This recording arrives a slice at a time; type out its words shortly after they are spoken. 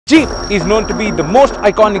Jeep is known to be the most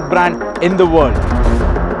iconic brand in the world.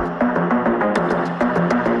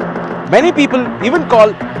 Many people even call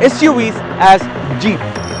SUVs as Jeep.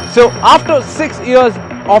 So after 6 years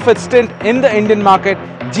of its stint in the Indian market,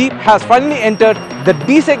 Jeep has finally entered the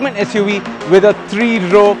D segment SUV with a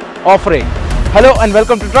 3-row offering. Hello and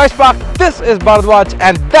welcome to DriveSpark. This is Bharadwaj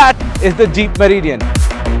and that is the Jeep Meridian.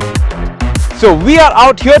 So we are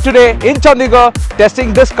out here today in Chandigarh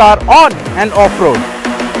testing this car on and off-road.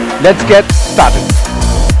 Let's get started.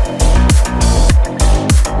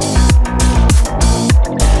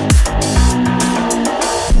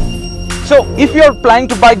 So if you're planning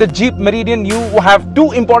to buy the Jeep Meridian, you have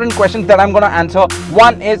two important questions that I'm going to answer.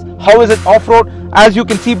 One is, how is it off-road? As you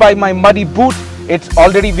can see by my muddy boots, we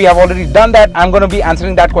have already done that. I'm going to be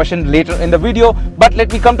answering that question later in the video. But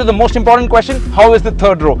let me come to the most important question. How is the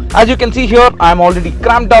third row? As you can see here, I'm already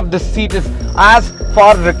cramped up. This seat is as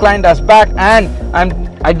far reclined as back, and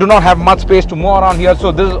I do not have much space to move around here,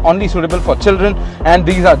 so this is only suitable for children, and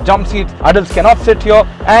these are jump seats. Adults cannot sit here.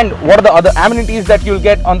 And what are the other amenities that you'll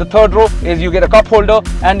get on the third row is you get a cup holder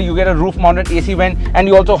and you get a roof mounted AC vent, and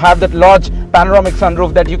you also have that large panoramic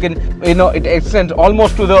sunroof that you can, it extends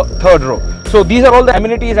almost to the third row. So these are all the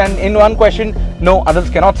amenities, and in one question, no, adults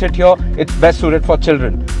cannot sit here. It's best suited for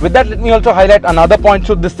children. With that, let me also highlight another point.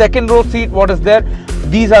 So the second row seat, what is there?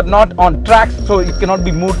 These are not on tracks, so it cannot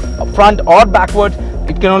be moved front or backwards.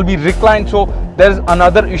 It can only be reclined, so there's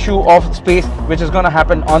another issue of space which is going to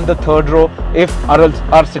happen on the third row if adults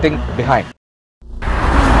are sitting behind.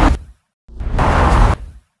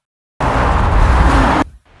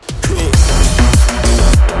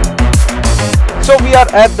 So we are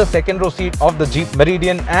at the second row seat of the Jeep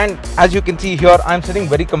Meridian, and as you can see here, I'm sitting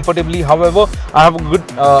very comfortably. However, I have a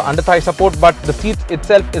good under thigh support, but the seat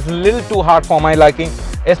itself is a little too hard for my liking.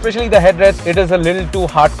 Especially the headrest, it is a little too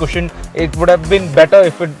hard cushioned. It would have been better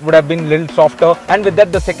if it would have been a little softer. And with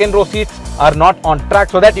that, the second row seats are not on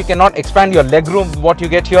track, so that you cannot expand your leg room. What you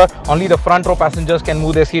get here, only the front row passengers can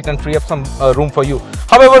move their seat and free up some room for you.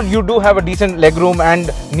 However, you do have a decent leg room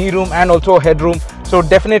and knee room and also a head room. So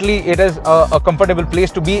definitely it is a comfortable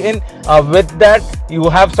place to be in. With that, you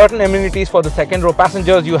have certain amenities for the second row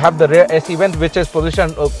passengers. You have the rear AC vent, which is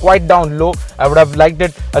positioned quite down low. I would have liked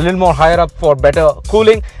it a little more higher up for better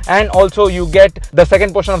cooling. And also you get the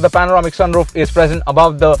second portion of the panoramic sunroof is present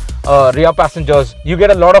above the rear passengers. You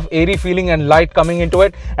get a lot of airy feeling and light coming into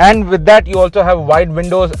it. And with that, you also have wide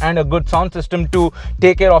windows and a good sound system to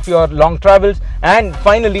take care of your long travels. And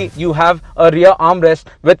finally, you have a rear armrest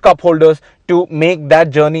with cup holders to make that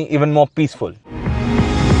journey even more peaceful.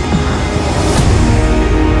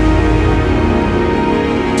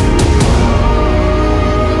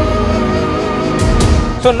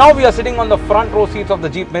 So now we are sitting on the front row seats of the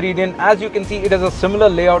Jeep Meridian. As you can see, it is a similar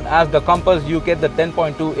layout as the Compass. You get the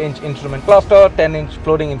 10.2-inch instrument cluster, 10-inch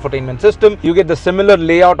floating infotainment system. You get the similar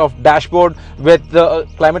layout of dashboard with the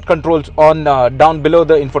climate controls on down below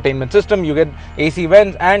the infotainment system. You get AC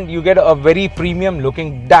vents and you get a very premium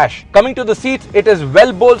looking dash. Coming to the seats, it is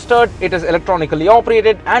well bolstered, it is electronically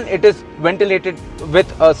operated, and it is ventilated with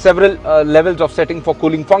several levels of setting for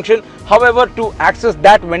cooling function. However, to access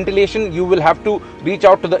that ventilation, you will have to reach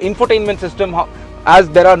out to the infotainment system, as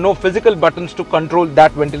there are no physical buttons to control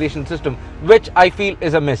that ventilation system, which I feel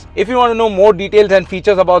is a miss. If you want to know more details and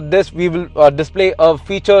features about this, we will display a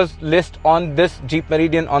features list on this Jeep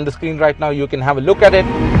Meridian on the screen right now. You can have a look at it.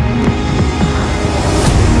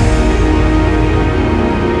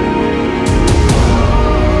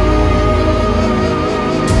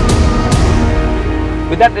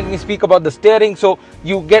 With that, let me speak about the steering. So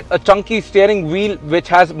you get a chunky steering wheel which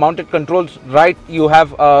has mounted controls. Right, you have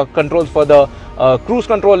controls for the cruise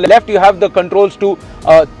control. Left, you have the controls to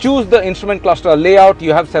choose the instrument cluster layout.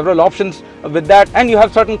 You have several options with that, and you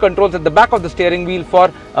have certain controls at the back of the steering wheel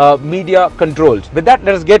for media controls. With that,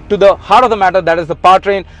 let us get to the heart of the matter, that is the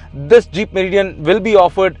powertrain. This Jeep Meridian will be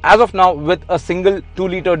offered as of now with a single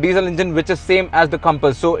 2-liter diesel engine, which is same as the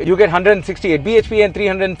Compass. So you get 168 bhp and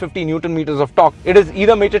 350 Newton meters of torque. It is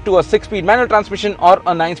either mated to a 6-speed manual transmission or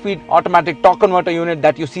a 9-speed automatic torque converter unit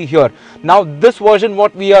that you see here. Now this version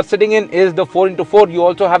what we are sitting in is the 4x4. You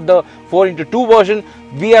also have the 4x2 version.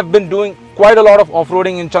 We have been doing quite a lot of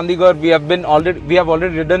off-roading in Chandigarh. We have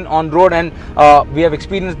already ridden on road, and we have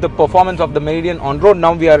experienced the performance of the Meridian on road.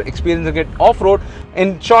 Now we are experiencing it off-road.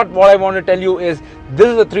 In short, what I want to tell you is this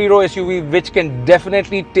is a 3-row SUV which can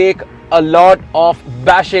definitely take a lot of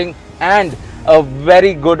bashing and a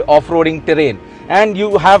very good off-roading terrain. And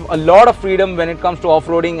you have a lot of freedom when it comes to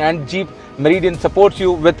off-roading, and Jeep Meridian supports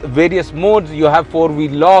you with various modes. You have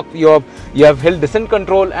 4-wheel lock, you have hill descent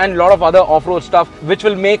control, and a lot of other off-road stuff, which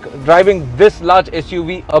will make driving this large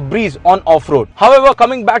SUV a breeze on off-road. However,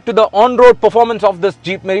 coming back to the on-road performance of this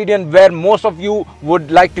Jeep Meridian, where most of you would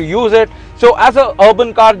like to use it. So as an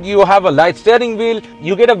urban car, you have a light steering wheel,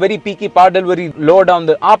 you get a very peaky power delivery lower down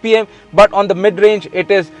the RPM, but on the mid-range it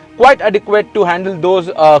is quite adequate to handle those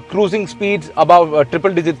cruising speeds above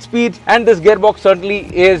triple digit speeds, and this gearbox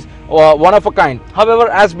certainly is one of a kind. However,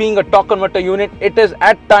 as being a torque converter unit, it is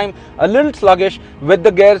at time a little sluggish with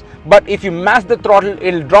the gears, but if you mash the throttle,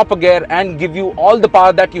 it'll drop a gear and give you all the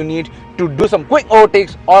power that you need to do some quick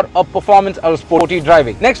overtakes or a performance or sporty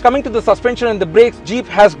driving. Next, coming to the suspension and the brakes, Jeep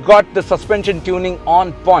has got the suspension tuning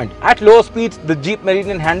on point. At lower speeds, the Jeep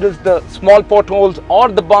Meridian handles the small potholes or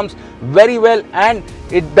the bumps very well, and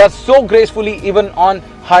it does so gracefully even on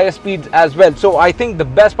higher speeds as well. So I think the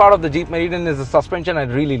best part of the Jeep Meridian is the suspension. I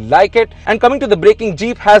really like it. And coming to the braking,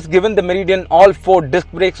 Jeep has given the Meridian all 4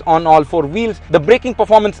 disc brakes on all 4 wheels. The braking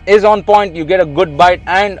performance is on point. You get a good bite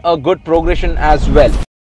and a good progression as well.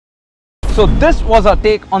 So this was our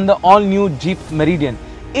take on the all-new Jeep Meridian.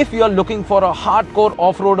 If you are looking for a hardcore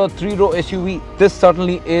off-roader 3-row SUV, this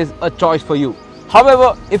certainly is a choice for you.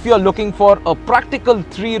 However, if you are looking for a practical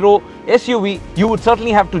 3-row SUV, you would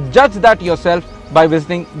certainly have to judge that yourself by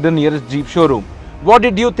visiting the nearest Jeep showroom. What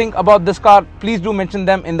did you think about this car? Please do mention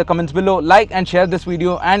them in the comments below. Like and share this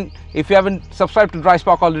video, and if you haven't subscribed to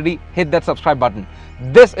DriveSpark already, hit that subscribe button.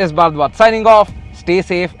 This is Bharadwaj signing off. Stay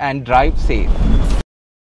safe and drive safe.